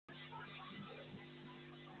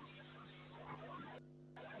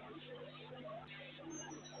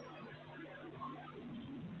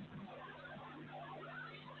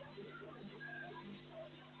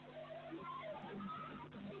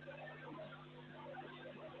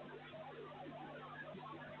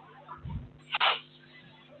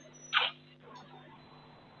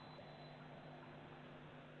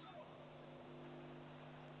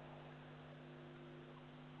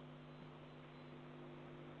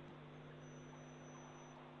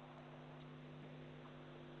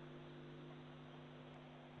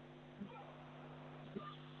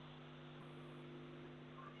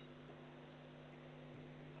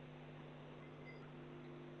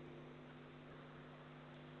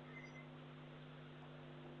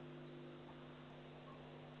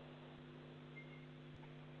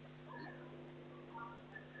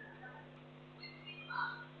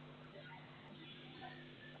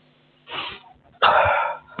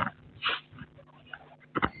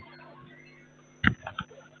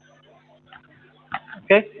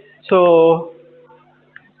Okay, so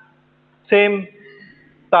same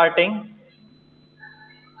starting.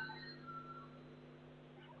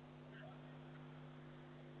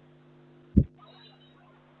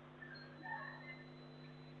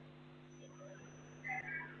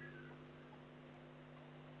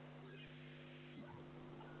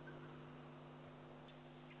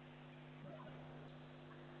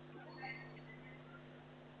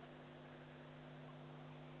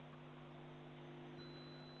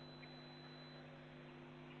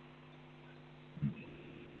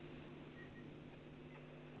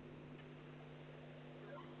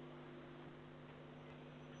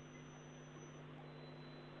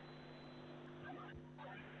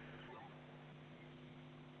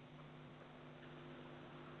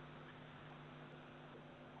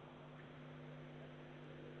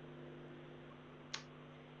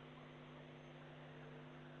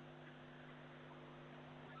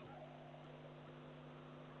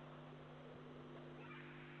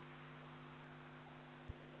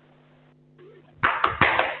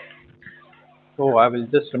 So I will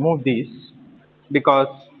just remove these because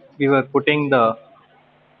we were putting the,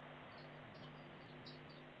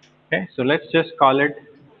 okay, so let's just call it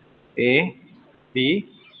A, B,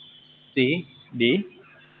 C, D,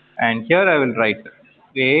 and here I will write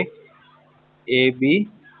A, A, B,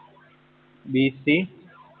 B, C.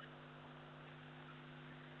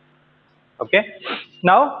 Okay,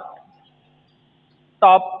 now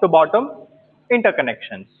top to bottom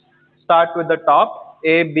interconnections. Start with the top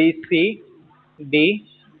A, B, C, D.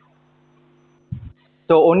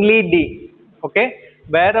 So only D. Okay,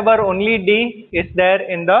 wherever only D is there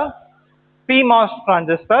in the PMOS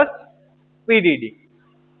transistors, VDD.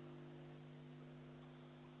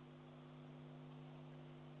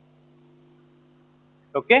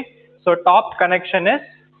 Okay, so top connection is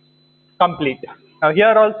complete. Now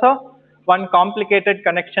here also one complicated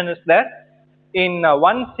connection is there. In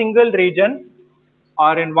one single region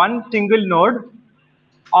or in one single node,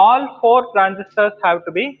 all four transistors have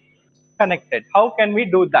to be connected. How can we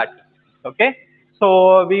do that? Okay,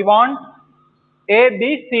 so we want A,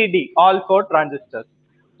 B, C, D, all four transistors.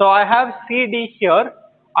 So I have C, D here,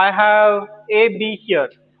 I have A, B here.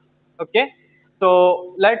 Okay,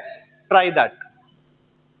 so let's try that.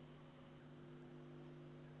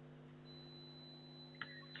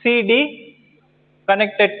 CD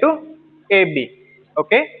connected to AB.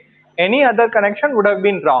 Okay, any other connection would have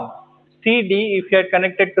been wrong. CD, if you are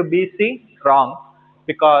connected to BC, wrong,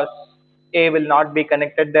 because A will not be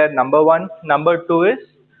connected there, number one. Number two is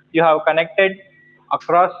you have connected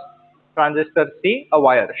across transistor C a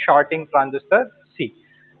wire, shorting transistor C.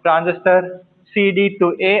 Transistor CD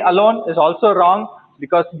to A alone is also wrong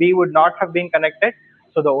because B would not have been connected.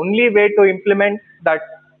 So the only way to implement that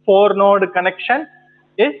four node connection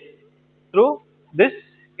is through this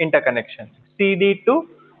interconnection CD to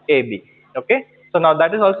AB. Okay, so now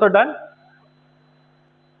that is also done.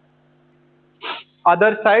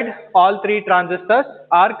 Other side, all three transistors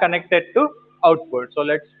are connected to output. So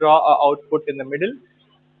let's draw a output in the middle.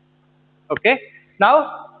 Okay,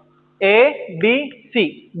 now A, B,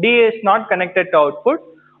 C. D is not connected to output,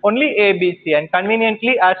 only A, B, C, and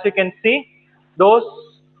conveniently, as you can see, those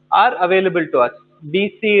are available to us.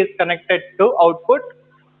 BC is connected to output,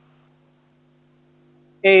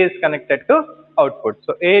 A is connected to output.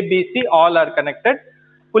 So A, B, C all are connected.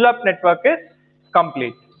 Pull-up network is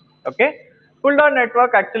complete. Okay. Pull-down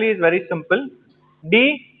network actually is very simple.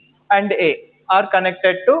 D and A are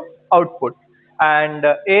connected to output, and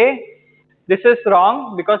A, this is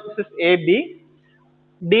wrong because this is AB.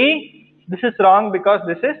 D, this is wrong because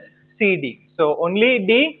this is CD. So only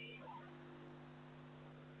D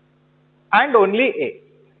and only A.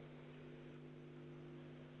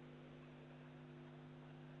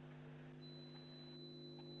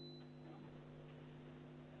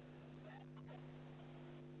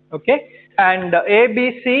 Okay, and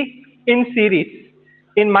ABC in series.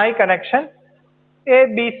 In my connection,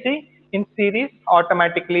 ABC in series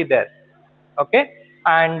automatically there. Okay,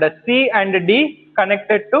 and C and D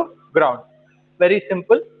connected to ground. Very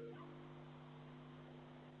simple.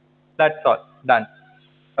 That's all done.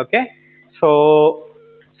 Okay, so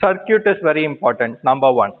circuit is very important.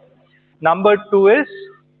 Number one. Number two is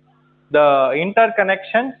the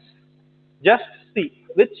interconnections. Just see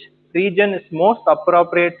which region is most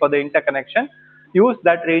appropriate for the interconnection. Use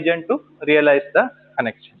that region to realize the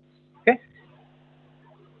connection. Okay.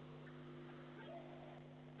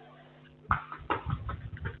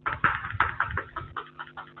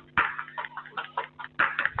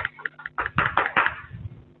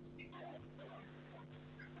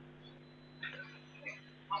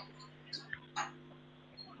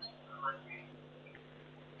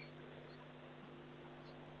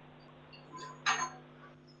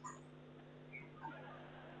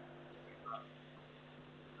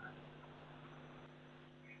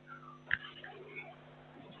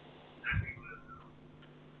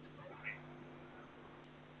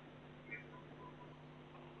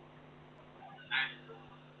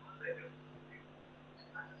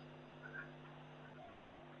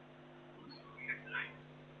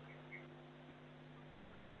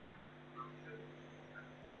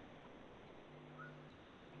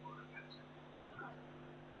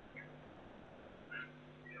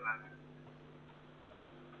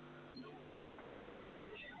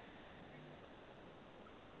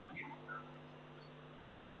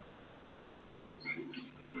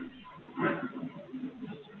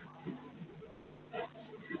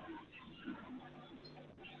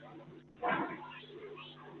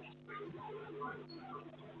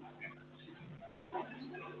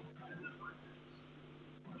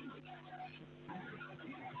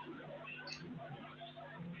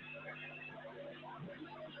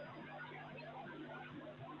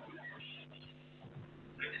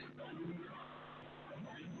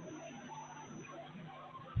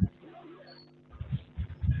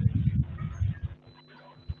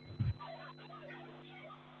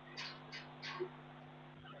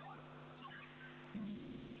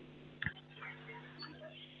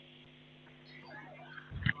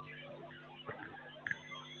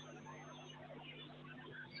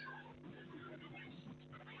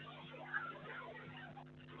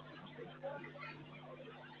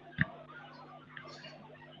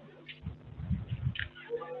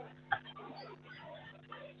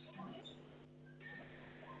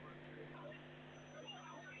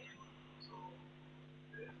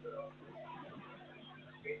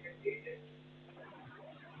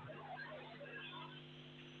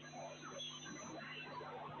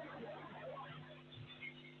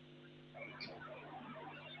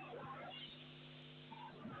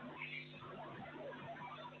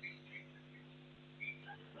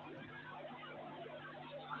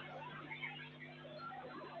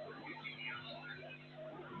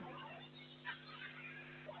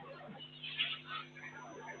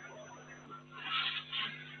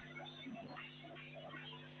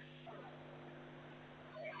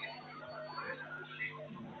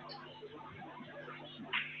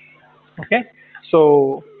 Okay,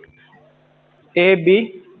 so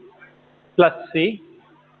AB plus C,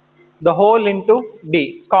 the whole into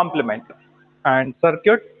D complement, and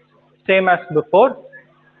circuit same as before,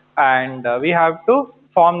 and we have to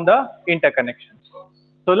form the interconnections.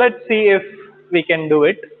 So let's see if we can do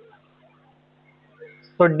it.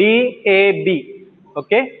 So DAB,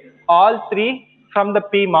 okay, all three from the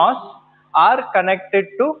PMOS are connected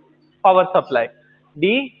to power supply.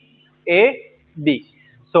 DAB.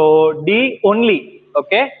 So D only,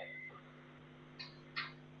 okay.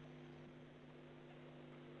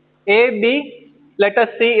 AB, let us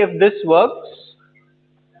see if this works.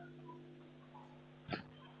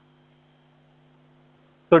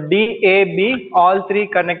 So DAB, all three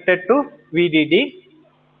connected to VDD,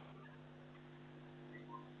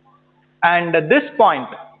 and this point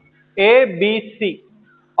ABC,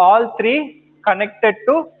 all three connected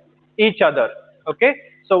to each other. Okay,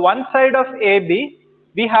 so one side of AB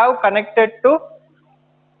we have connected to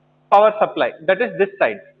power supply, that is this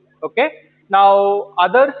side. Okay, now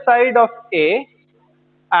other side of A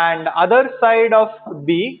and other side of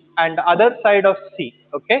B and other side of C.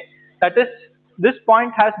 Okay, that is, this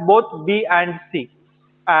point has both B and C,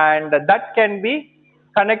 and that can be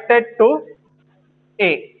connected to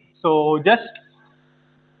A. So just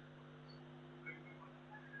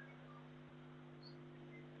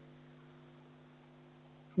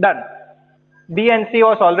done. B and C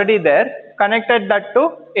was already there, connected that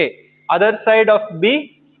to A. Other side of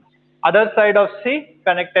B, other side of C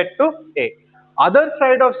connected to A. Other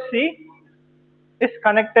side of C is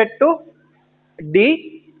connected to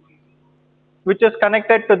D, which is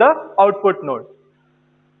connected to the output node,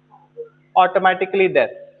 automatically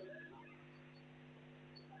there.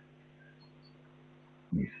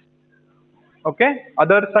 Okay,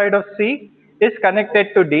 other side of C is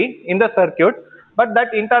connected to D in the circuit, but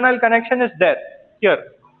that internal connection is there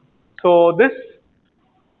here. So this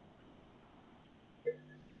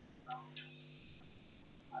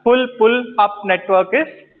full pull up network is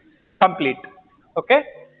complete. Okay,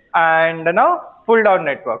 and now pull down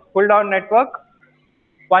network,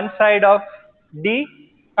 one side of D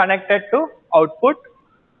connected to output,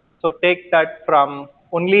 so take that from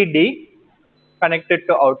only D connected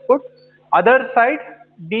to output. Other side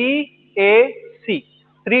DAC,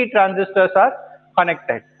 three transistors are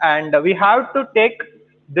connected, and we have to take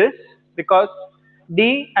this because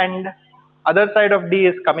D and other side of D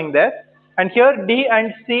is coming there, and here D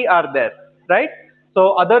and C are there, right?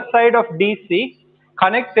 So other side of DC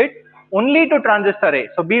connect it only to transistor A.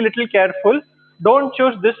 So be little careful, don't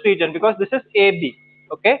choose this region because this is AB.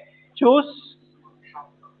 Okay, choose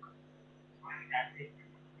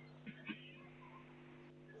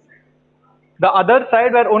the other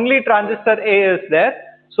side where only transistor A is there.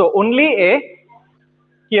 So only A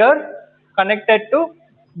here connected to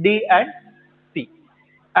D and C,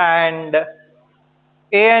 and A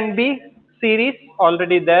and B series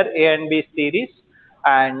already there, A and B series,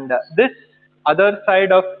 and this other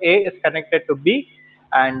side of A is connected to B,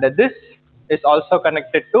 and this is also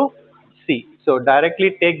connected to C. So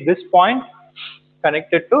directly take this point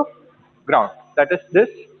connected to ground, that is this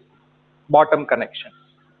bottom connection.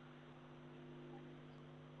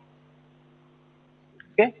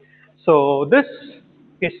 Okay, So this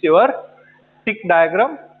is your stick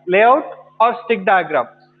diagram layout or stick diagram.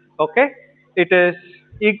 Okay, it is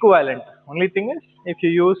equivalent. Only thing is if you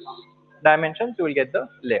use dimensions you will get the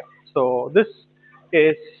layout. So this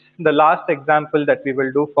is the last example that we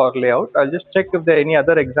will do for layout. I'll just check if there are any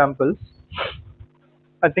other examples.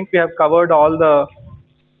 I think we have covered all the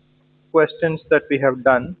questions that we have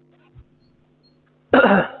done.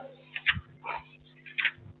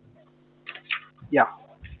 Yeah.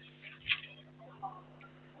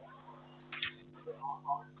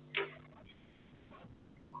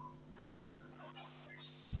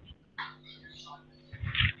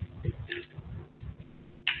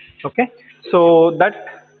 Okay, so that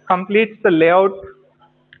completes the layout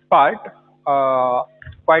part.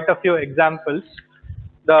 Quite a few examples.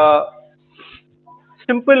 The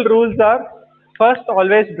simple rules are: first,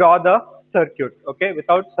 always draw the circuit. Okay,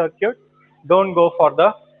 without circuit, don't go for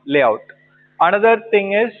the layout. Another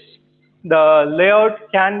thing is the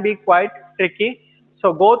layout can be quite tricky,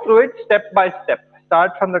 so go through it step by step.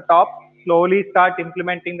 Start from the top, slowly start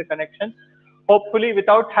implementing the connections. Hopefully,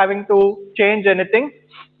 without having to change anything,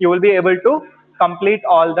 you will be able to complete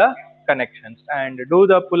all the connections and do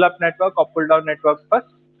the pull-up network or pull-down network first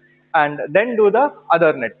and then do the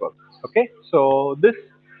other network. Okay, so this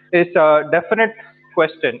is a definite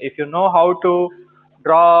question. If you know how to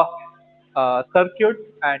draw a circuit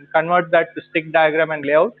and convert that to stick diagram and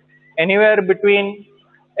layout, anywhere between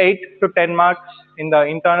 8 to 10 marks in the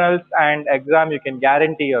internals and exam you can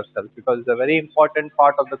guarantee yourself, because it's a very important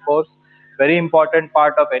part of the course, very important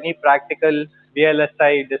part of any practical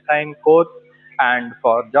VLSI design course, and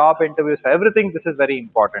for job interviews, for everything this is very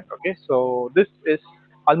important. Okay, so this is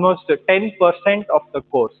almost 10% of the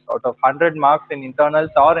course. Out of 100 marks in internals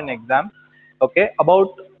or in exam, okay,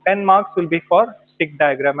 about 10 marks will be for stick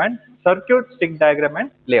diagram and circuit, stick diagram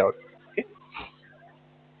and layout. Okay.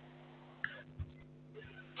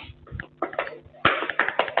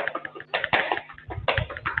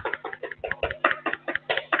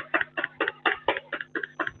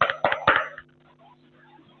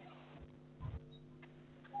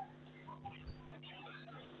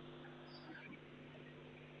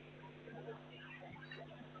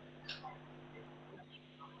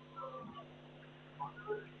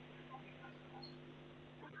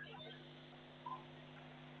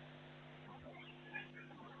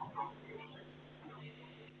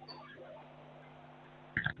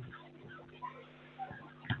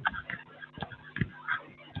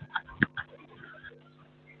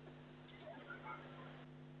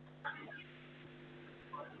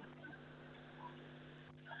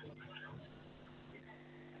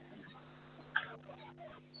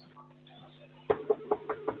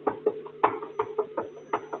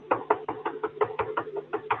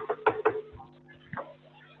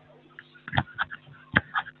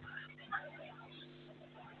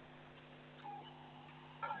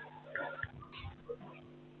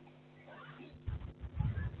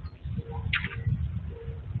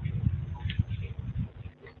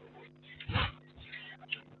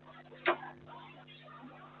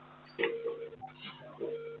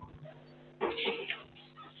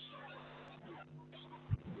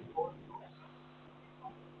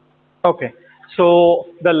 Okay, so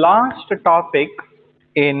the last topic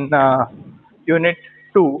in unit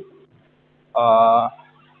 2,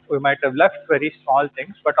 we might have left very small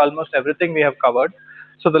things, but almost everything we have covered.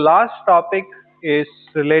 So the last topic is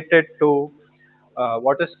related to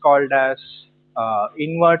what is called as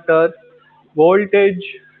inverter voltage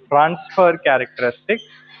transfer characteristic,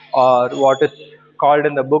 or what is called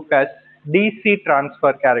in the book as DC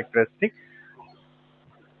transfer characteristic.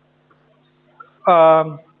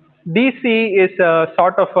 DC is a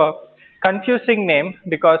sort of a confusing name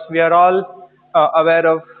because we are all aware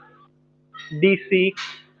of DC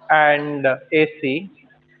and AC,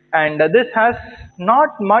 and this has not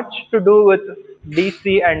much to do with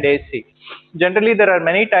DC and AC. Generally, there are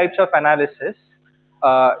many types of analysis.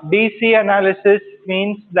 DC analysis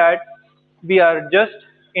means that we are just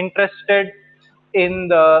interested in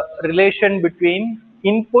the relation between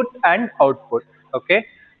input and output. Okay,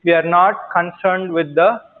 we are not concerned with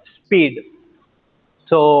the speed.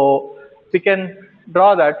 So we can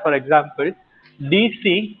draw that. For example,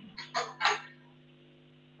 DC.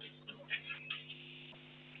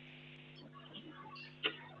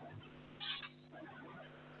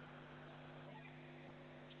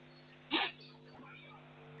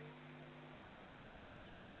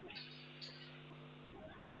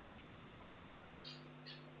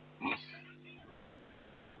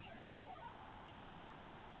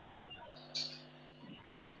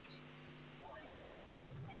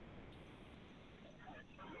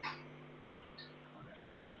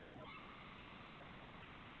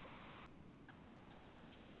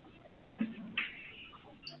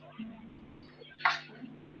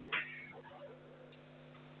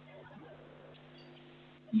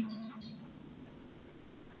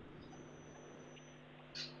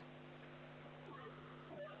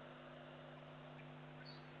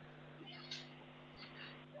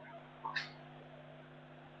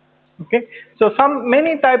 Okay, so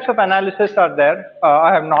many types of analysis are there.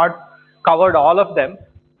 I have not covered all of them,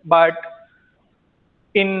 but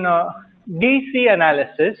in DC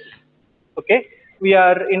analysis, okay, we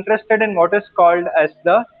are interested in what is called as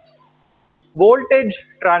the voltage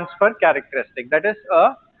transfer characteristic. That is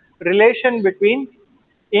a relation between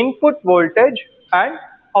input voltage and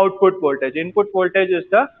output voltage. Input voltage is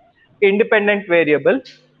the independent variable,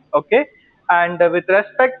 okay, and with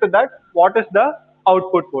respect to that, what is the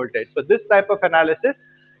output voltage? So this type of analysis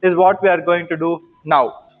is what we are going to do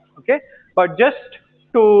now, okay. But just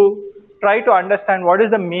to try to understand what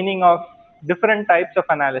is the meaning of different types of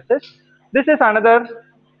analysis, this is another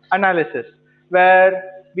analysis where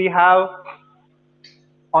we have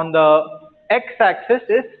on the x-axis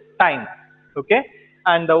is time, okay,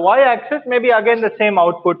 and the y-axis may be again the same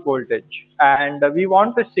output voltage, and we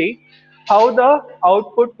want to see how the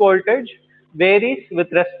output voltage varies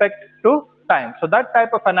with respect to time. So that type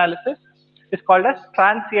of analysis is called as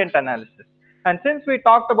transient analysis. And since we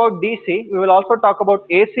talked about DC, we will also talk about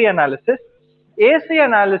AC analysis. AC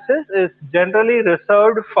analysis is generally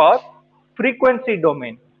reserved for frequency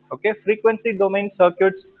domain. Okay, frequency domain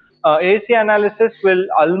circuits. AC analysis will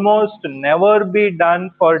almost never be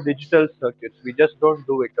done for digital circuits. We just don't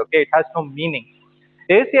do it. Okay, it has no meaning.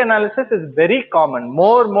 AC analysis is very common,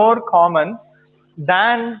 more common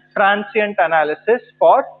than transient analysis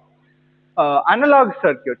for analog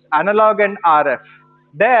circuits, analog and RF.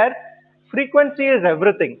 There, frequency is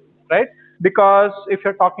everything, right? Because if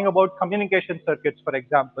you're talking about communication circuits, for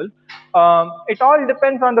example, it all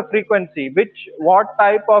depends on the frequency. What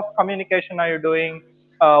type of communication are you doing?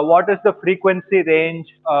 What is the frequency range?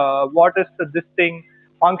 What is the this thing,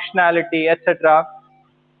 functionality, etc.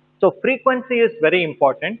 So frequency is very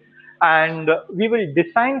important, and we will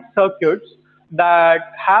design circuits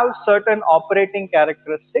that have certain operating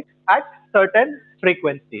characteristics at certain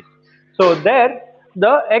frequencies. So there,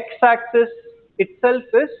 the x-axis itself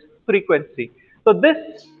is frequency. So this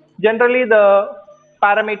generally the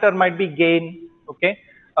parameter might be gain. Okay,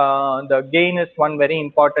 the gain is one very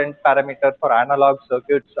important parameter for analog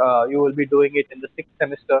circuits. You will be doing it in the 6th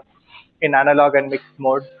semester in analog and mixed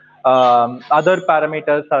mode. Other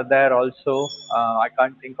parameters are there also. I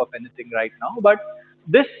can't think of anything right now, but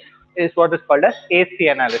this is what is called as AC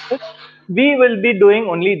analysis. We will be doing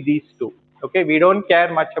only these two. Okay, we don't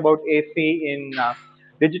care much about AC in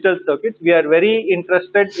digital circuits. We are very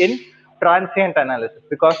interested in transient analysis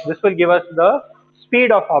because this will give us the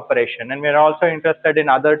speed of operation, and we are also interested in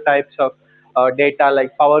other types of data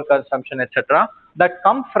like power consumption, etc., that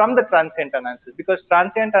come from the transient analysis. Because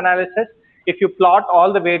transient analysis, if you plot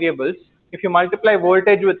all the variables, if you multiply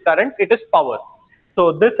voltage with current, it is power.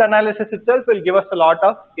 So this analysis itself will give us a lot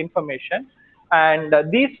of information, and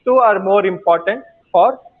these two are more important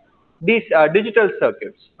for these digital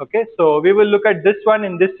circuits. Okay, so we will look at this one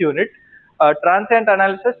in this unit. Transient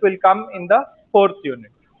analysis will come in the 4th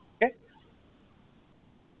unit. Okay.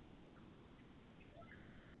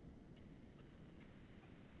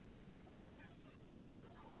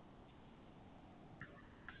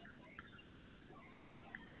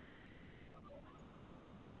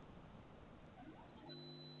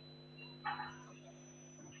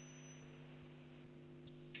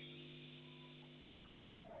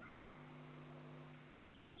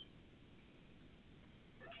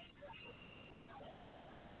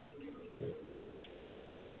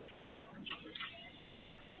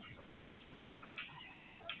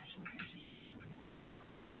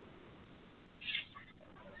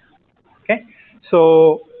 Okay,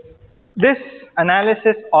 so this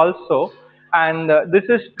analysis also, and this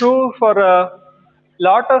is true for a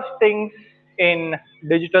lot of things in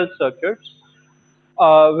digital circuits,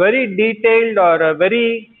 very detailed or a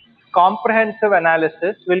very comprehensive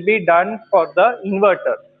analysis will be done for the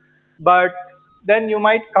inverter. But then you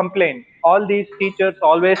might complain, all these teachers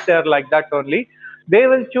always they're like that only. They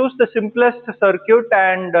will choose the simplest circuit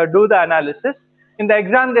and do the analysis. In the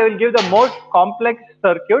exam, they will give the most complex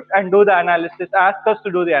circuit and do the analysis, ask us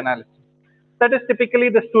to do the analysis. That is typically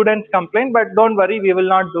the students' complaint, but don't worry, we will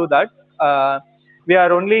not do that. We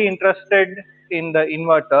are only interested in the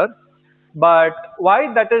inverter. But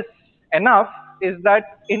why that is enough is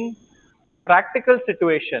that in practical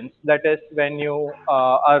situations, that is when you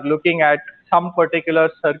are looking at some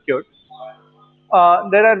particular circuit,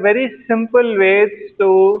 there are very simple ways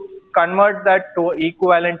to convert that to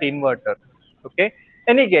equivalent inverter. Okay,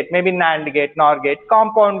 any gate, maybe NAND gate, NOR gate,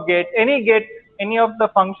 compound gate, any of the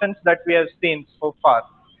functions that we have seen so far,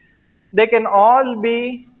 they can all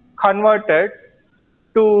be converted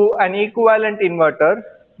to an equivalent inverter,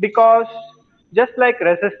 because just like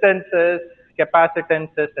resistances,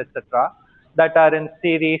 capacitances, etc., that are in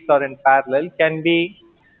series or in parallel can be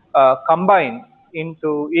combined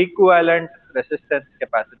into equivalent resistance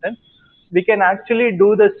capacitance. We can actually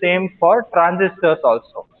do the same for transistors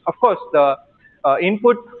also. Of course, the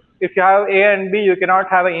input, if you have A and B, you cannot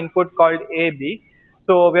have an input called AB.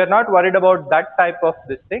 So we are not worried about that type of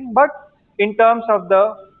this thing. But in terms of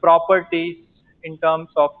the properties, in terms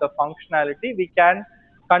of the functionality, we can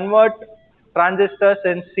convert transistors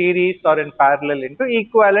in series or in parallel into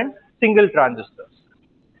equivalent single transistors.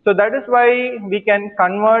 So that is why we can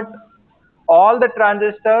convert all the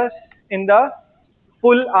transistors in the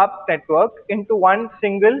pull up network into one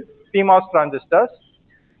single PMOS transistor,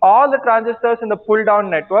 all the transistors in the pull down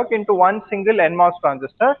network into one single NMOS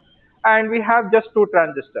transistor, and we have just two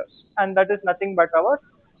transistors, and that is nothing but our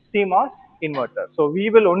CMOS inverter. So we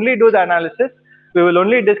will only do the analysis, we will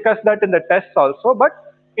only discuss that in the tests also, but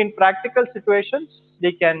in practical situations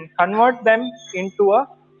we can convert them into a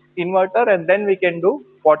inverter and then we can do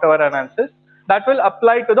whatever analysis that will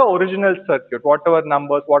apply to the original circuit, whatever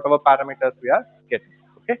numbers, whatever parameters we are getting.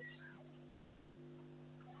 Okay.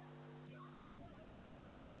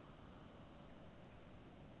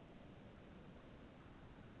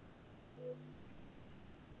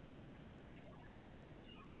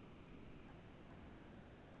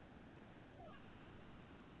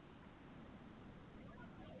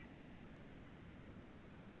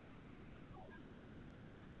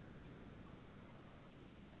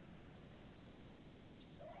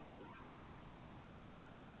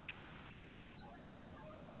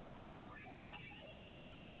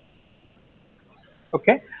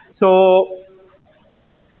 Okay. So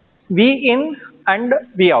V in and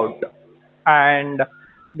V out, and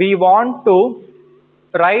we want to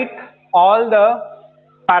write all the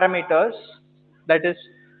parameters, that is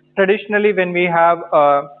traditionally when we have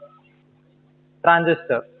a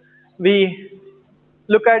transistor, we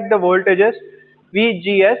look at the voltages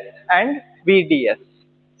VGS and VDS.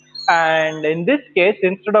 And in this case,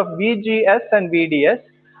 instead of VGS and VDS,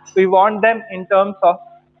 we want them in terms of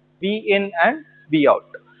V in and V out.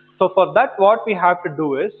 So for that, what we have to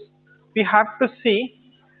do is, we have to see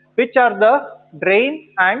which are the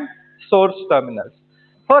drain and source terminals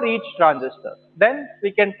for each transistor. Then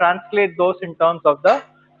we can translate those in terms of the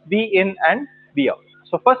V in and V out.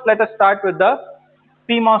 So first let us start with the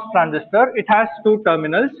PMOS transistor. It has two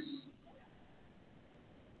terminals.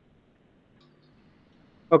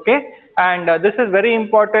 Okay, and this is very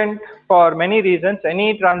important for many reasons.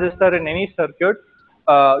 Any transistor in any circuit,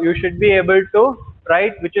 you should be able to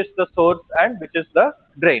write which is the source and which is the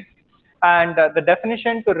drain. And the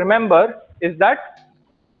definition to remember is that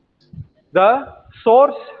the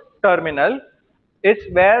source terminal is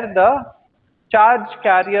where the charge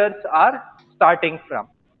carriers are starting from,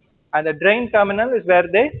 and the drain terminal is where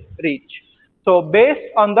they reach. So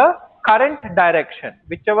based on the current direction,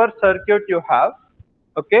 whichever circuit you have,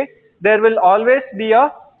 okay, there will always be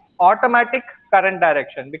a automatic current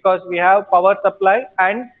direction because we have power supply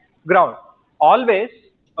and ground. Always,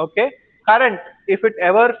 okay, current, if it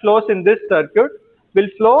ever flows in this circuit, will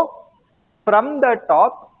flow from the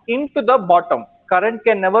top into the bottom. Current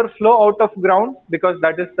can never flow out of ground because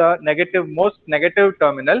that is the negative, most negative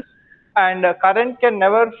terminal, and current can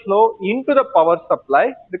never flow into the power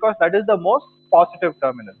supply because that is the most positive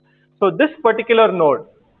terminal. So this particular node,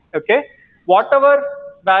 okay, whatever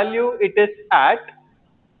value it is at,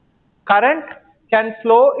 current can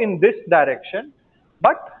flow in this direction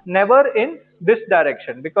but never in this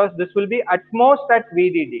direction because this will be at most at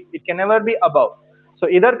VDD. It can never be above. So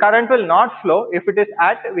either current will not flow if it is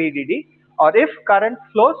at VDD, or if current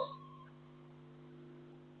flows,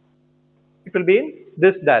 it will be in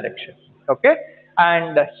this direction. Okay,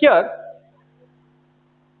 and here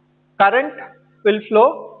current will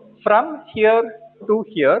flow from here to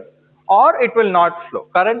here, or it will not flow.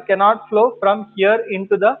 Current cannot flow from here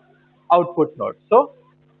into the output node. So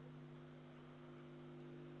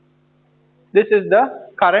this is the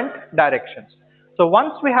current directions. So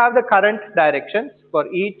once we have the current directions for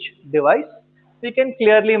each device, we can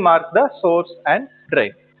clearly mark the source and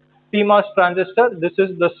drain. PMOS transistor, this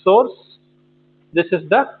is the source, this is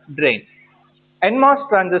the drain. NMOS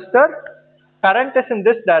transistor, current is in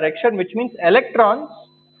this direction, which means electrons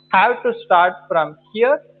have to start from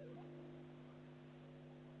here,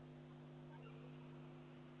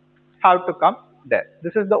 have to come there.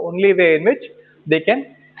 This is the only way in which they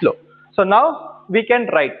can flow. So now we can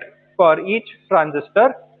write for each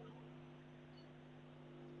transistor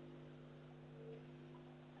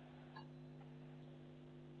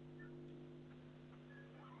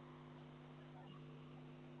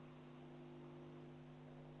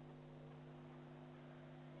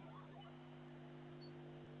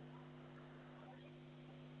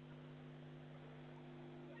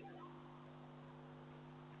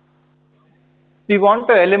we want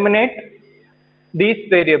to eliminate these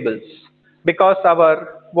variables because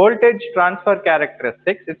our voltage transfer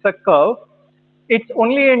characteristics, it's a curve, it's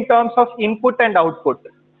only in terms of input and output.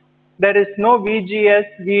 There is no VGS,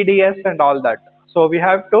 VDS and all that. So we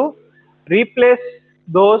have to replace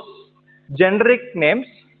those generic names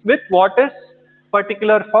with what is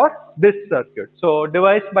particular for this circuit. So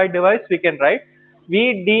device by device we can write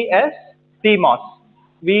VDS PMOS,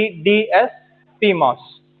 VDS PMOS.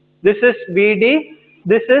 This is VD,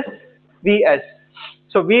 this is VS.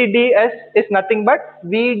 So VDS is nothing but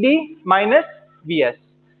VD minus VS.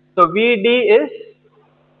 So VD is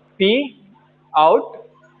P out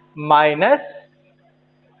minus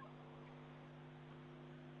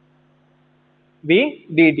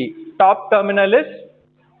VDD. Top terminal is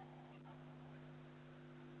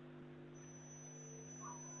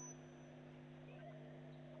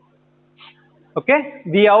okay,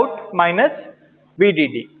 V out minus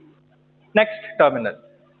VDD. Next terminal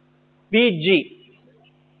VGS.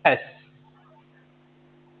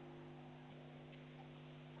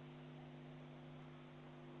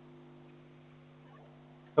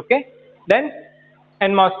 Okay, then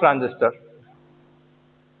NMOS transistor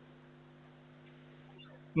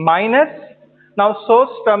minus, now source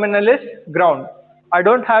terminal is ground. I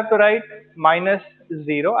don't have to write minus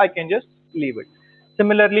 0, I can just leave it.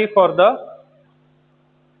 Similarly for the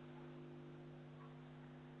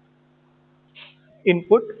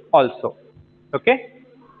input also. Okay,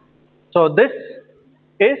 so this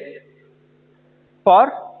is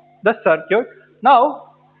for the circuit.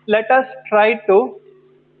 Now let us try to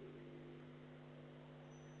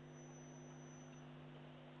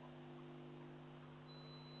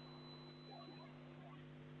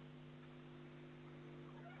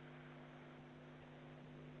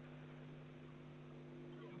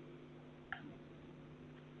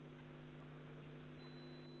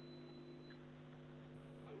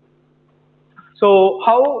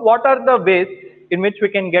what are the ways in which we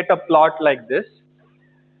can get a plot like this?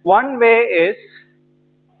 One way is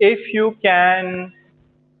if you can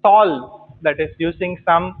solve, that is using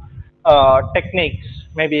some techniques,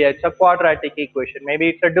 maybe it's a quadratic equation, maybe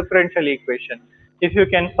it's a differential equation. If you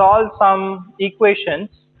can solve some equations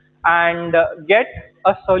and get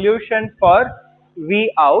a solution for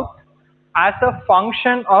V out as a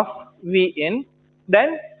function of V in,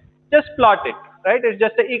 then just plot it, right? It's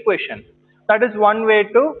just an equation. That is one way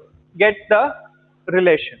to get the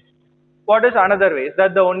relation. What is another way? Is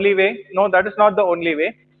that the only way? No, that is not the only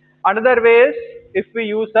way. Another way is if we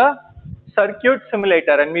use a circuit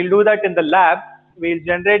simulator, and we'll do that in the lab. We'll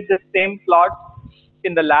generate the same plot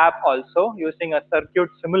in the lab also using a circuit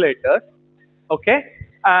simulator. Okay,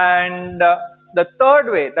 and the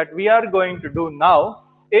third way that we are going to do now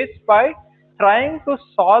is by trying to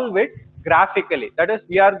solve it graphically. That is,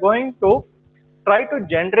 we are going to try to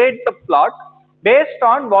generate the plot based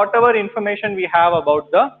on whatever information we have about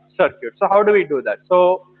the circuit. So how do we do that?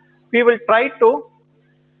 So we will try to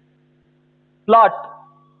plot,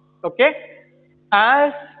 okay,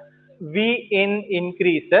 as V in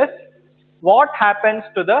increases, what happens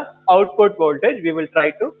to the output voltage, we will try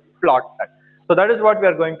to plot that. So that is what we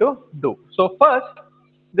are going to do. So first,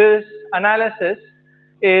 this analysis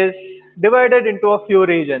is divided into a few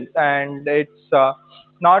regions, and it's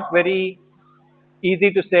not very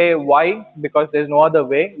easy to say why, because there's no other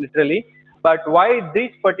way literally, but why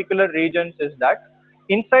these particular regions is that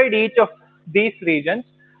inside each of these regions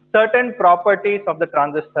certain properties of the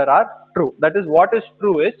transistor are true. That is, what is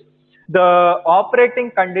true is the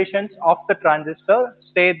operating conditions of the transistor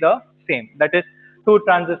stay the same. That is, two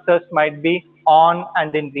transistors might be on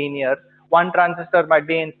and in linear, one transistor might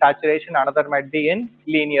be in saturation, another might be in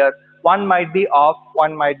linear, one might be off,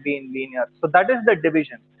 one might be in linear. So that is the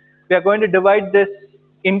division. We are going to divide this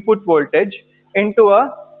input voltage into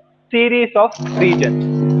a series of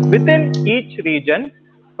regions. Within each region,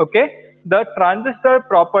 okay, the transistor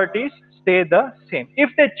properties stay the same.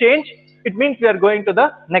 If they change, it means we are going to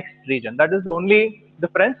the next region. That is the only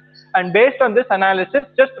difference. And based on this analysis,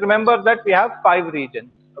 just remember that we have 5 regions,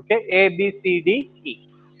 okay, A, B, C, D, E.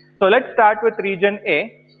 So let's start with region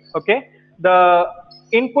A, okay. The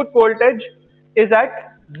input voltage is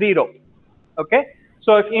at 0, okay.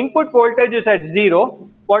 So if input voltage is at 0,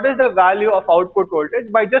 what is the value of output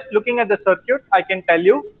voltage? By just looking at the circuit, I can tell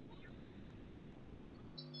you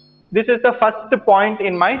this is the first point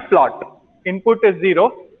in my plot. Input is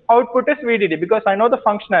 0, output is VDD, because I know the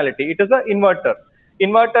functionality. It is an inverter.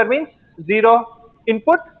 Inverter means 0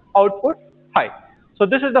 input, output high. So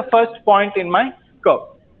this is the first point in my curve.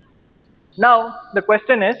 Now the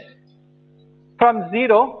question is, from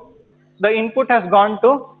 0, the input has gone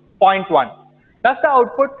to 0.1. Does the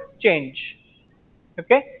output change?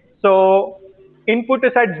 Okay, so input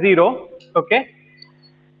is at 0. Okay,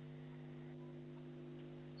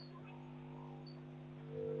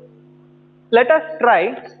 let us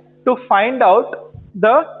try to find out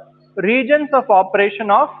the regions of operation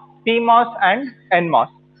of PMOS and NMOS.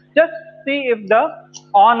 Just see if the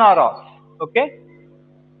on or off. Okay,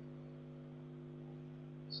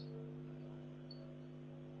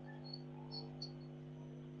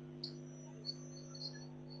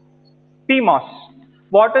 PMOS.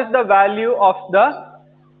 What is the value of the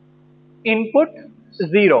input?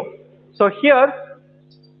 0. So here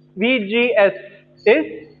VGS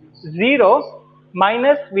is 0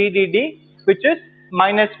 minus VDD, which is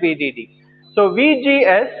minus VDD. So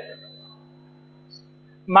VGS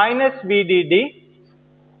minus VDD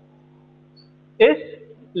is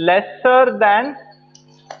lesser than,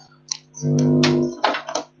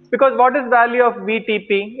 because what is value of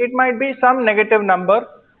VTP? It might be some negative number.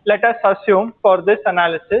 Let us assume for this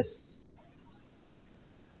analysis.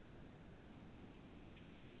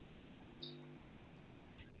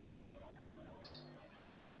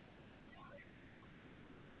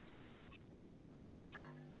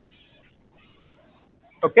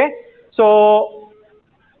 Okay, so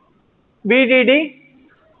VDD,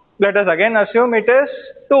 let us again assume it is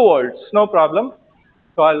 2 volts, no problem.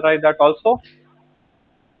 So I'll write that also.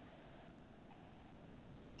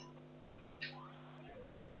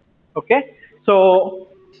 Okay, so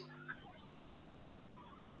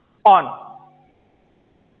on,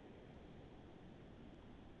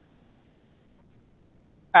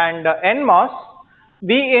 and NMOS,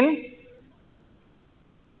 V in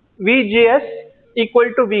VGS equal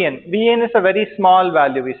to VN. VN is a very small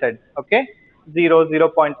value, we said. Okay, 0,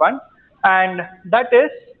 0.1, and that is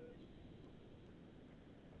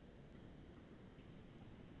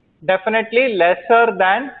definitely lesser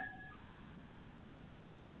than.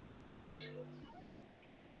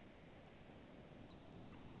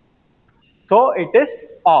 So it is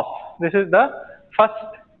off. This is the first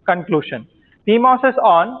conclusion. PMOS is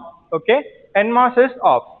on, okay, NMOS is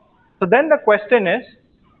off. So then the question is,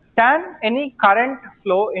 can any current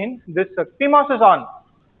flow in this circuit? PMOS is on,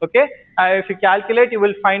 okay. If you calculate, you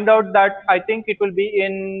will find out that I think it will be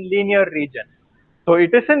in linear region. So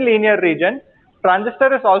it is in linear region.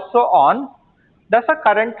 Transistor is also on. Does a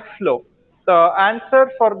current flow? The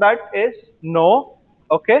answer for that is no.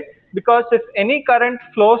 Okay, because if any current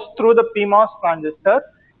flows through the PMOS transistor,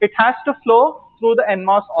 it has to flow through the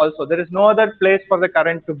NMOS also. There is no other place for the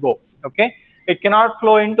current to go. Okay, it cannot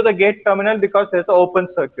flow into the gate terminal because there is an open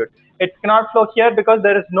circuit. It cannot flow here because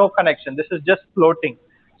there is no connection. This is just floating.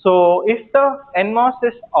 So if the NMOS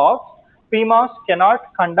is off, PMOS cannot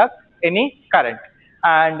conduct any current,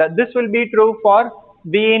 and this will be true for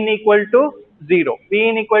Vin equal to 0,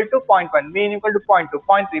 Vin equal to zero point 0.1, Vin equal to 0 0.2, 0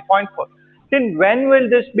 0.3, 0 0.4. Till when will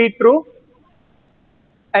this be true?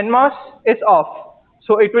 NMOS is off.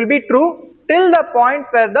 So it will be true till the point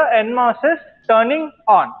where the NMOS is turning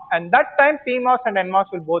on, and that time PMOS and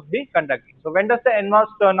NMOS will both be conducting. So when does the NMOS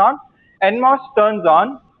turn on? NMOS turns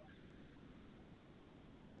on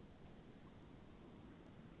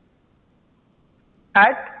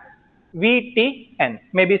at VTN,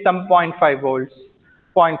 maybe some zero point 0.5 volts,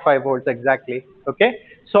 0.5 volts exactly. Okay,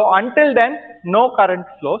 so until then no current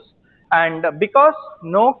flows, and because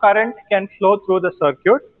no current can flow through the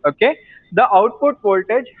circuit, okay, the output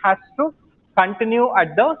voltage has to continue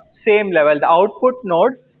at the same level. The output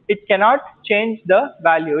node, it cannot change the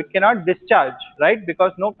value, it cannot discharge, right?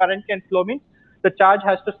 Because no current can flow means the charge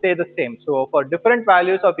has to stay the same. So for different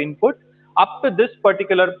values of input up to this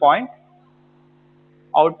particular point,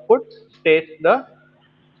 output stays the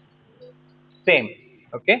same.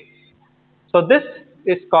 Okay, so this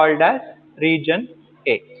is called as region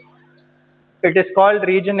A. It is called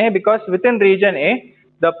region A because within region A,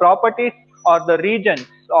 the properties or the regions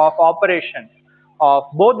of operation of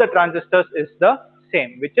both the transistors is the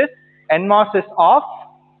same, which is NMOS is off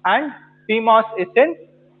and PMOS is in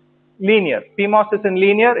linear. PMOS is in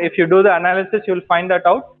linear. If you do the analysis, you will find that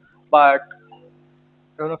out, but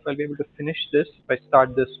I don't know if I'll be able to finish this if I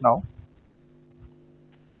start this now.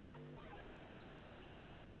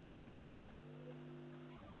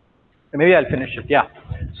 Maybe I'll finish it. Yeah.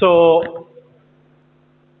 So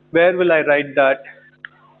where will I write that?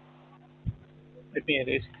 Let me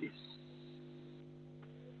erase these.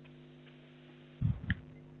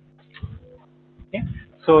 Okay.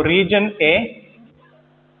 So region A,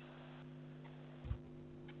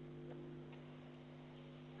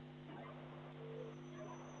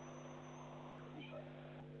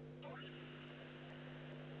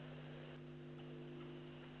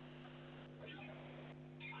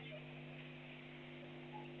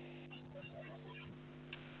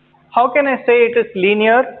 How can I say it is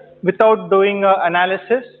linear without doing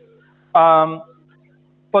analysis? Um,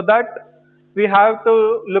 for that, we have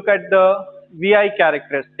to look at the VI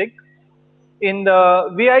characteristic. In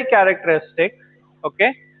the VI characteristic,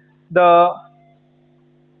 okay, the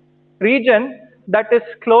region that is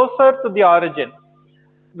closer to the origin,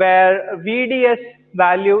 where VDS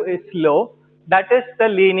value is low, that is the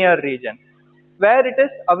linear region. Where it is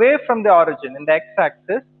away from the origin in the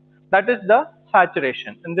x-axis, that is the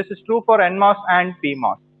saturation, and this is true for NMOS and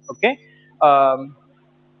PMOS. Okay,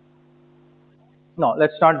 no,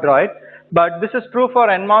 let's not draw it, but this is true for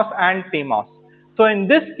NMOS and PMOS. So in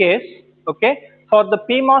this case, okay, for the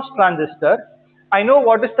PMOS transistor, I know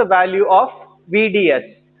what is the value of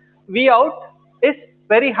VDS. V out is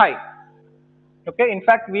very high. Okay, in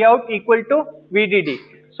fact, V out equal to VDD.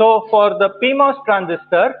 So for the PMOS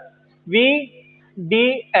transistor,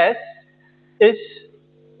 VDS is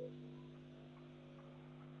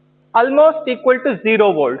almost equal to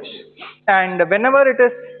 0 volts, and whenever it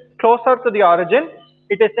is closer to the origin,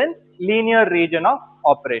 it is in linear region of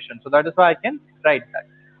operation. So that is why I can write that.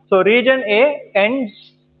 So region A ends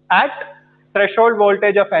at threshold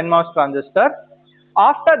voltage of NMOS transistor.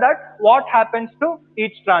 After that, what happens to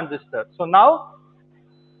each transistor? So now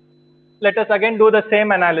let us again do the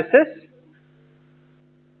same analysis.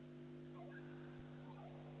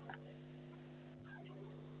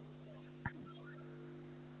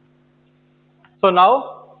 So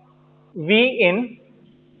now V in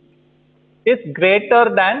is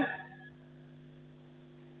greater than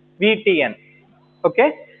VTN.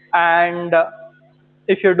 Okay, and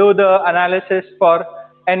if you do the analysis for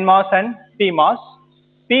NMOS and PMOS,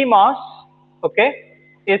 PMOS, okay,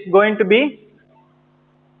 is going to be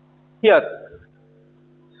here,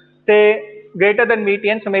 say greater than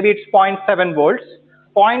VTN, so maybe it's 0.7 volts,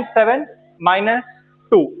 0.7 minus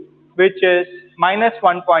 2, which is minus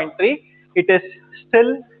 1.3, it is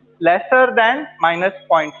still lesser than minus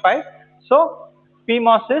 0.5, so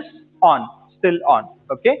PMOS is on, still on,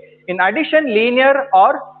 okay. In addition, linear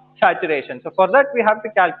or saturation, so for that we have to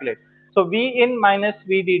calculate. So V in minus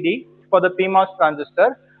VDD for the PMOS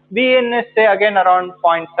transistor, V in is say again around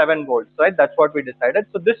 0.7 volts, right, that's what we decided.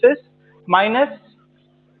 So this is minus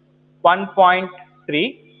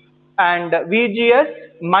 1.3 and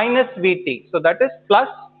VGS minus VT, so that is plus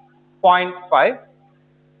 0.5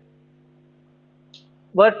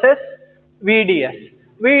 versus VDS.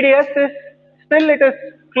 VDS is still, it is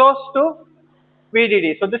close to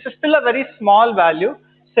VDD, so this is still a very small value,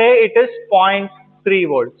 say it is 0.3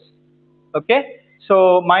 volts. Okay,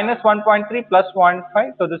 so minus 1.3 plus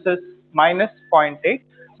 0.5, so this is minus 0.8.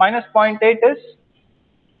 Minus 0.8 is,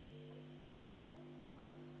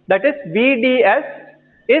 that is VDS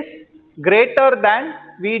is greater than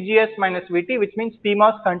VGS minus VT, which means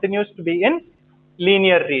PMOS continues to be in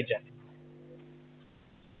linear region.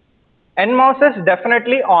 NMOS is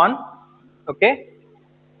definitely on, okay,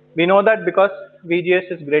 we know that because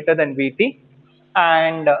VGS is greater than VT,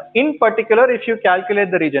 and in particular if you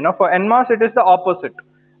calculate the region, for NMOS it is the opposite,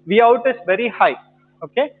 V out is very high,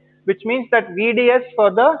 okay, which means that VDS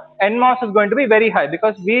for the NMOS is going to be very high,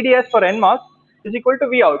 because VDS for NMOS is equal to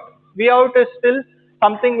V out. V out is still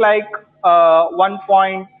something like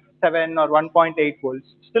 1.7 or 1.8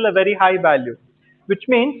 volts, still a very high value, which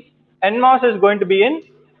means NMOS is going to be in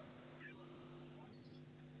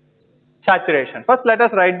saturation. First, let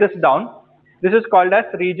us write this down. This is called as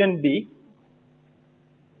region B.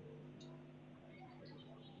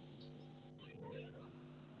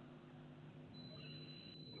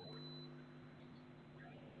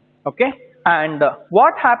 Okay, and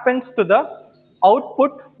what happens to the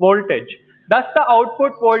output voltage? Does the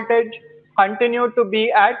output voltage continue to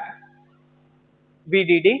be at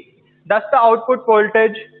VDD? Does the output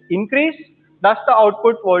voltage increase? Does the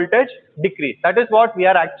output voltage decrease? That is what we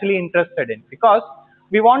are actually interested in, because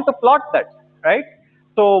we want to plot that, right?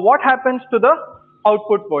 So what happens to the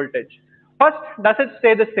output voltage? First, does it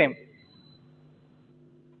stay the same?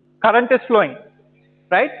 Current is flowing,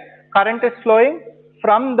 right? Current is flowing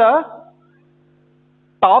from the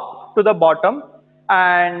top to the bottom,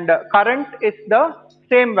 and current is the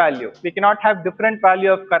same value. We cannot have different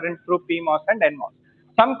value of current through PMOS and NMOS.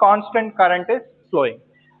 Some constant current is flowing,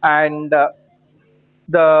 and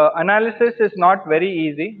the analysis is not very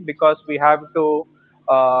easy, because we have to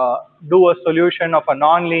do a solution of a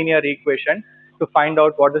non-linear equation to find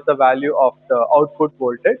out what is the value of the output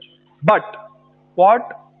voltage. But what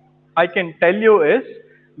I can tell you is,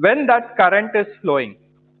 when that current is flowing,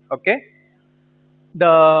 okay,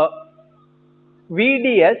 the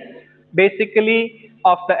VDS basically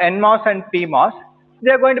of the NMOS and PMOS,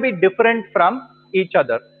 they are going to be different from each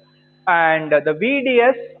other. and the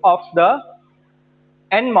VDS of the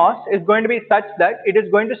NMOS is going to be such that it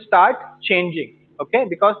is going to start changing, okay,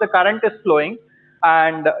 because the current is flowing.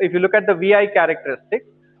 And if you look at the VI characteristic,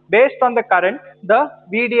 based on the current, the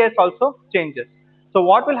VDS also changes. So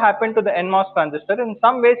what will happen to the NMOS transistor? In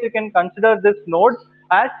some ways, you can consider this node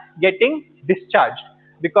as getting discharged,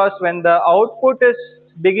 because when the output is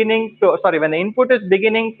beginning to, sorry, when the input is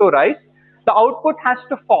beginning to rise, the output has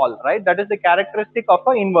to fall, right? That is the characteristic of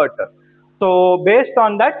an inverter. So based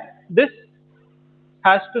on that, this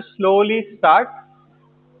has to slowly start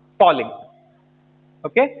falling.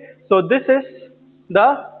 Okay, so this is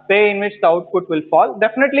the way in which the output will fall.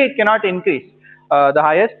 Definitely it cannot increase. The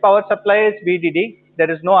highest power supply is VDD. There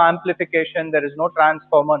is no amplification, there is no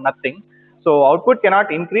transformer, nothing. So output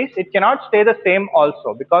cannot increase. It cannot stay the same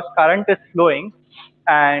also, because current is flowing,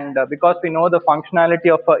 and because we know the functionality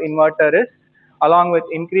of an inverter is, along with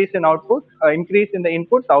increase in output, increase in the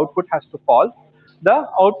input, the output has to fall. The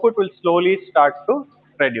output will slowly start to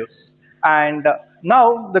reduce. And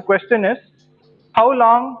now the question is, how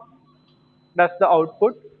long does the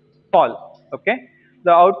output fall? Okay,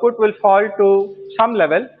 the output will fall to some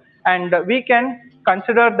level, and we can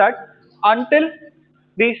consider that until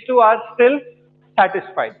these two are still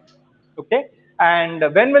satisfied. Okay, and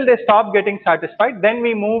when will they stop getting satisfied? Then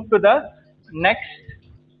we move to the next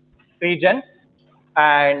region,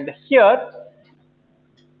 and here,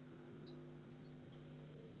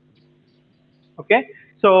 okay,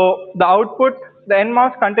 so the output, the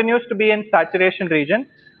NMOS continues to be in saturation region,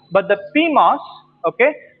 but the PMOS,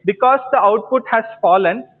 okay, because the output has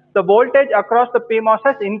fallen, the voltage across the PMOS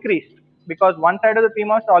has increased, because one side of the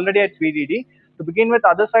PMOS is already at VDD. To begin with,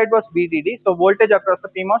 other side was VDD, so voltage across the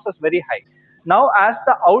PMOS was very high. Now as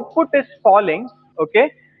the output is falling,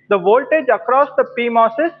 okay, the voltage across the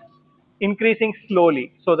PMOS is increasing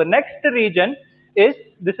slowly. So the next region is,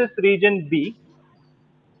 this is region B,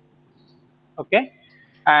 okay,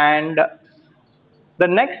 and the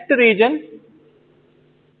next region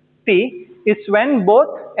C is when both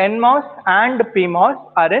NMOS and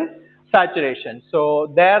PMOS are in saturation.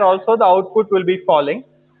 So there also the output will be falling,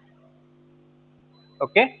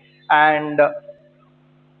 okay, and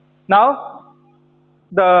now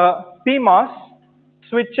the PMOS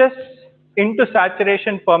switches into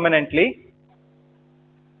saturation permanently,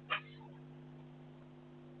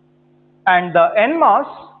 and the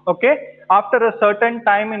NMOS, okay, after a certain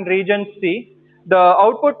time in region C, the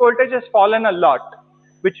output voltage has fallen a lot,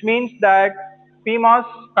 which means that PMOS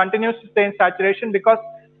continues to stay in saturation because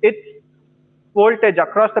its voltage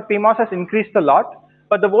across the PMOS has increased a lot,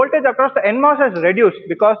 but the voltage across the NMOS has reduced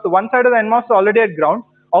because the one side of the NMOS is already at ground.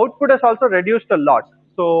 Output has also reduced a lot.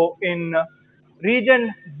 So in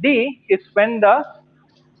region D is when the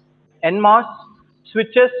NMOS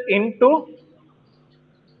switches into,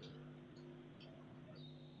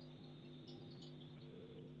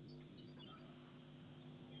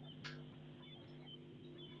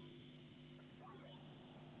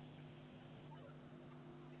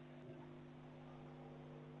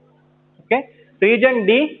 okay, region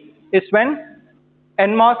D is when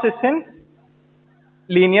NMOS is in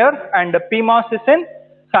linear and PMOS is in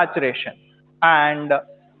saturation, and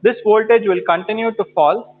this voltage will continue to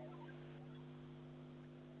fall,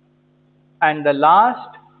 and the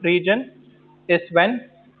last region is when,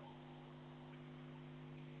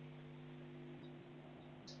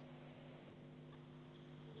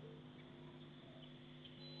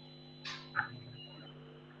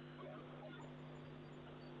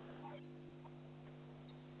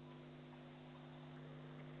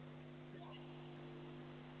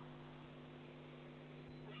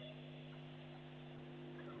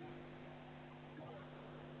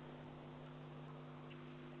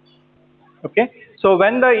 okay, so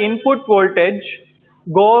when the input voltage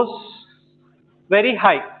goes very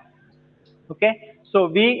high, okay, so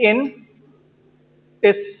V in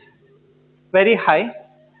is very high,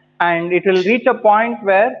 and it will reach a point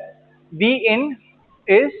where V in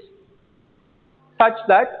is such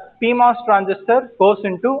that PMOS transistor goes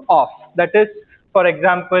into off. That is, for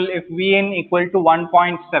example, if V in equal to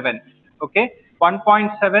 1.7, okay,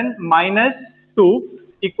 1.7 minus 2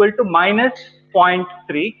 equal to minus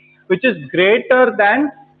 0.3, which is greater than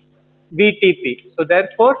VTP. So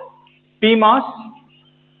therefore, PMOS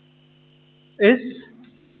is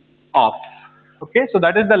off. Okay, so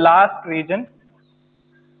that is the last region.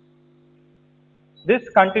 This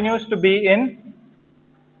continues to be in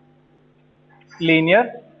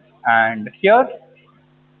linear, and here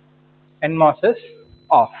NMOS is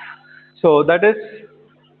off. So that is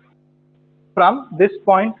from this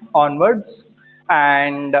point onwards,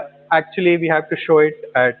 and actually we have to show it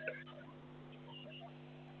at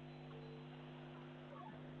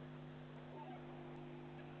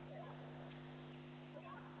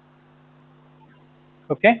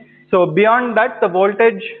Okay, so beyond that the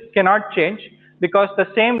voltage cannot change, because the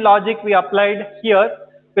same logic we applied here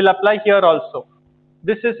will apply here also.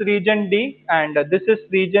 This is region D and this is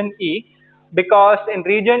region E. Because in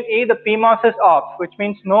region E the PMOS is off, which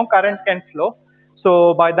means no current can flow.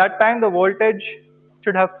 So by that time the voltage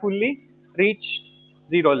should have fully reached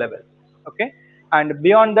zero level. Okay, and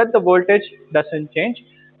beyond that the voltage doesn't change.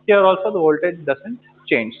 Here also the voltage doesn't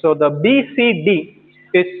change. So the BCD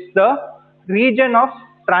is the region of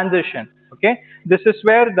transition. Okay, this is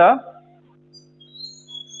where the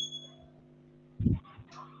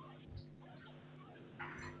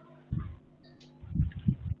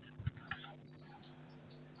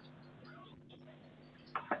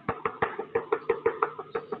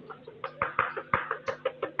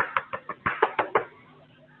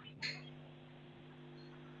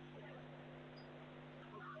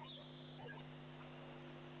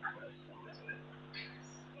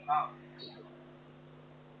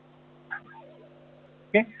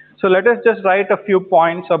okay, so let us just write a few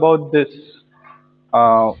points about this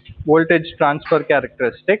uh, voltage transfer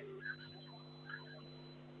characteristic.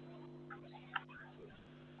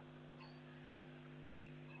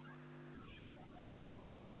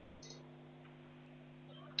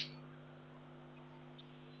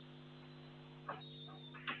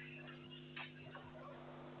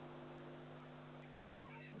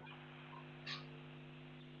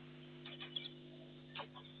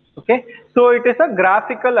 Okay, so it is a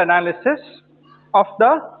graphical analysis of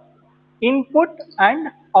the input and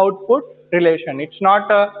output relation. It's not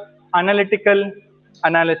a analytical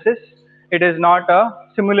analysis, it is not a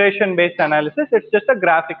simulation based analysis, it's just a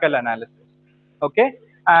graphical analysis. Okay,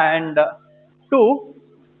 and two,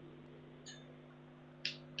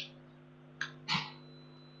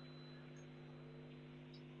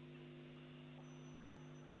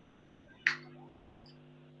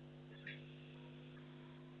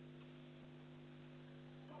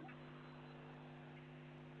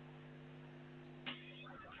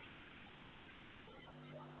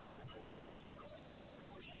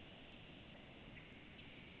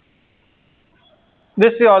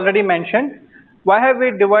 this we already mentioned. Why have we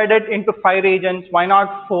divided into 5 regions? Why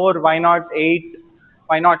not 4? Why not 8?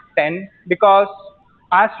 Why not 10? Because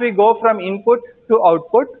as we go from input to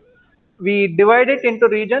output, we divide it into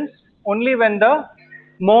regions only when the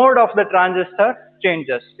mode of the transistor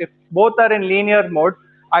changes. If both are in linear mode,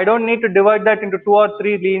 I don't need to divide that into 2 or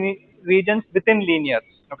 3 regions within linear.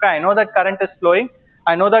 Okay, I know that current is flowing.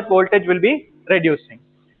 I know that voltage will be reducing.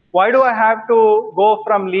 Why do I have to go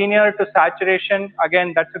from linear to saturation?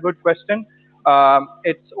 Again, that's a good question.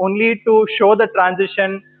 It's only to show the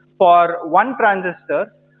transition for one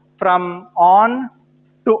transistor from on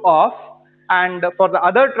to off, and for the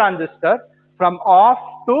other transistor from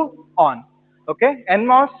off to on. Okay,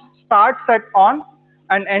 NMOS starts at on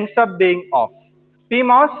and ends up being off.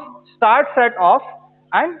 PMOS starts at off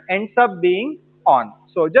and ends up being on.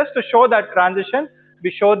 So just to show that transition, we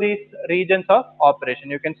show these regions of operation.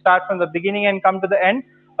 You can start from the beginning and come to the end.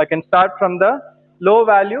 I can start from the low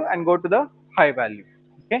value and go to the high value.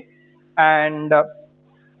 Okay, and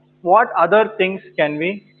what other things can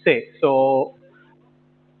we say? So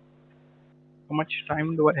how much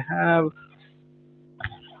time do I have?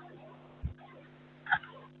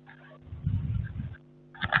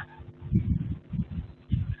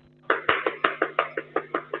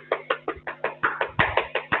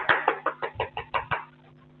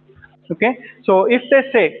 Okay, so if they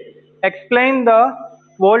say explain the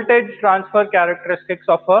voltage transfer characteristics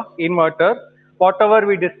of a inverter, whatever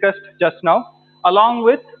we discussed just now, along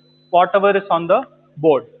with whatever is on the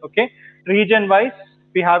board. Okay, region wise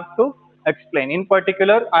we have to explain. In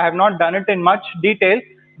particular, I have not done it in much detail,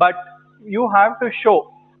 but you have to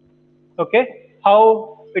show, okay,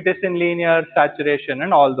 how it is in linear, saturation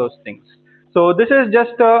and all those things. So this is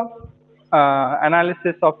just a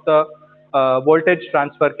analysis of the voltage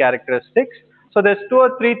transfer characteristics. So there's 2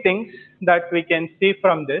 or 3 things that we can see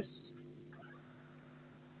from this.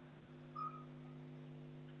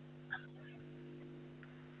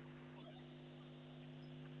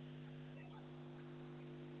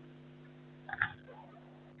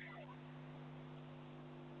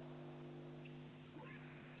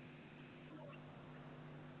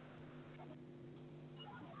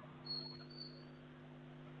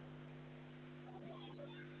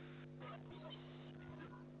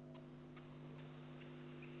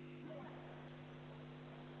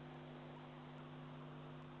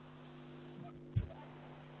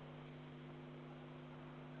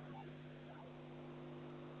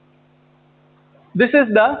 This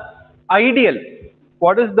is the ideal.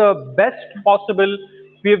 What is the best possible?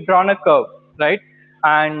 We've drawn a curve, right?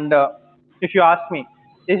 And if you ask me,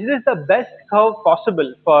 Is this the best curve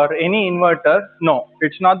possible for any inverter? No,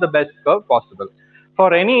 it's not the best curve possible.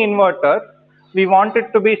 For any inverter, we want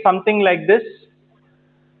it to be something like this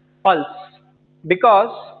pulse,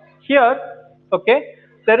 because here, okay,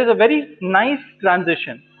 there is a very nice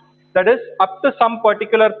transition, that is up to some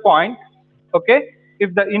particular point, okay,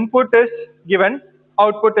 if the input is given,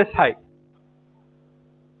 output is high,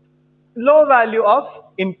 low value of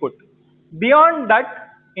input, beyond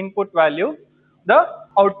that input value the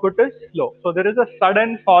output is low, so there is a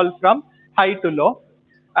sudden fall from high to low.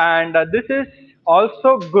 And this is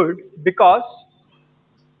also good because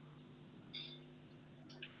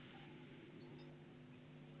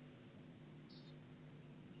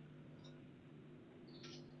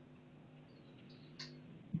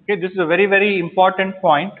okay, this is a very important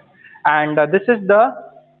point, and this is the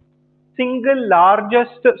single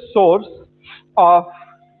largest source of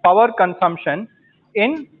power consumption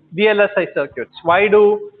in VLSI circuits. Why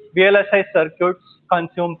do VLSI circuits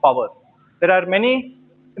consume power? There are many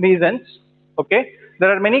reasons. Okay, there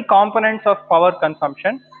are many components of power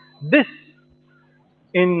consumption. This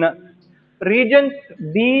in regions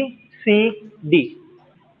B, C, D.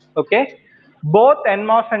 Okay, both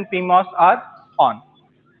NMOS and PMOS are on.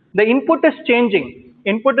 The input is changing.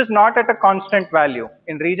 Input is not at a constant value.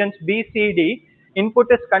 In regions B, C, D, input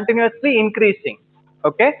is continuously increasing.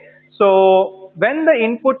 Okay, so when the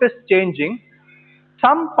input is changing,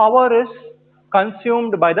 some power is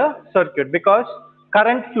consumed by the circuit because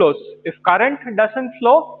current flows. If current doesn't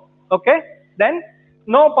flow, okay, then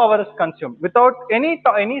no power is consumed. Without any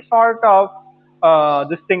sort of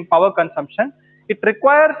this thing power consumption, it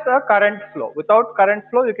requires a current flow. Without current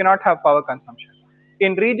flow, you cannot have power consumption.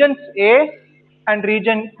 In regions A and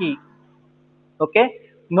region E, okay,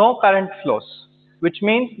 no current flows, which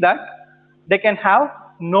means that they can have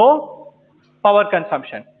no power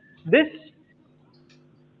consumption. This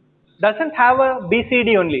doesn't have a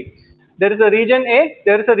BCD only. There is a region A,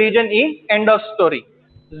 there is a region E, end of story.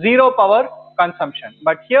 Zero power consumption.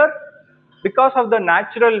 But here, because of the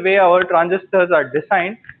natural way our transistors are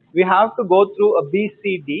designed, we have to go through a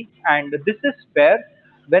BCD, and this is where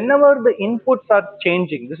whenever the inputs are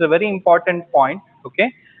changing, this is a very important point,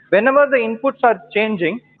 okay? Whenever the inputs are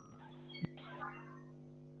changing,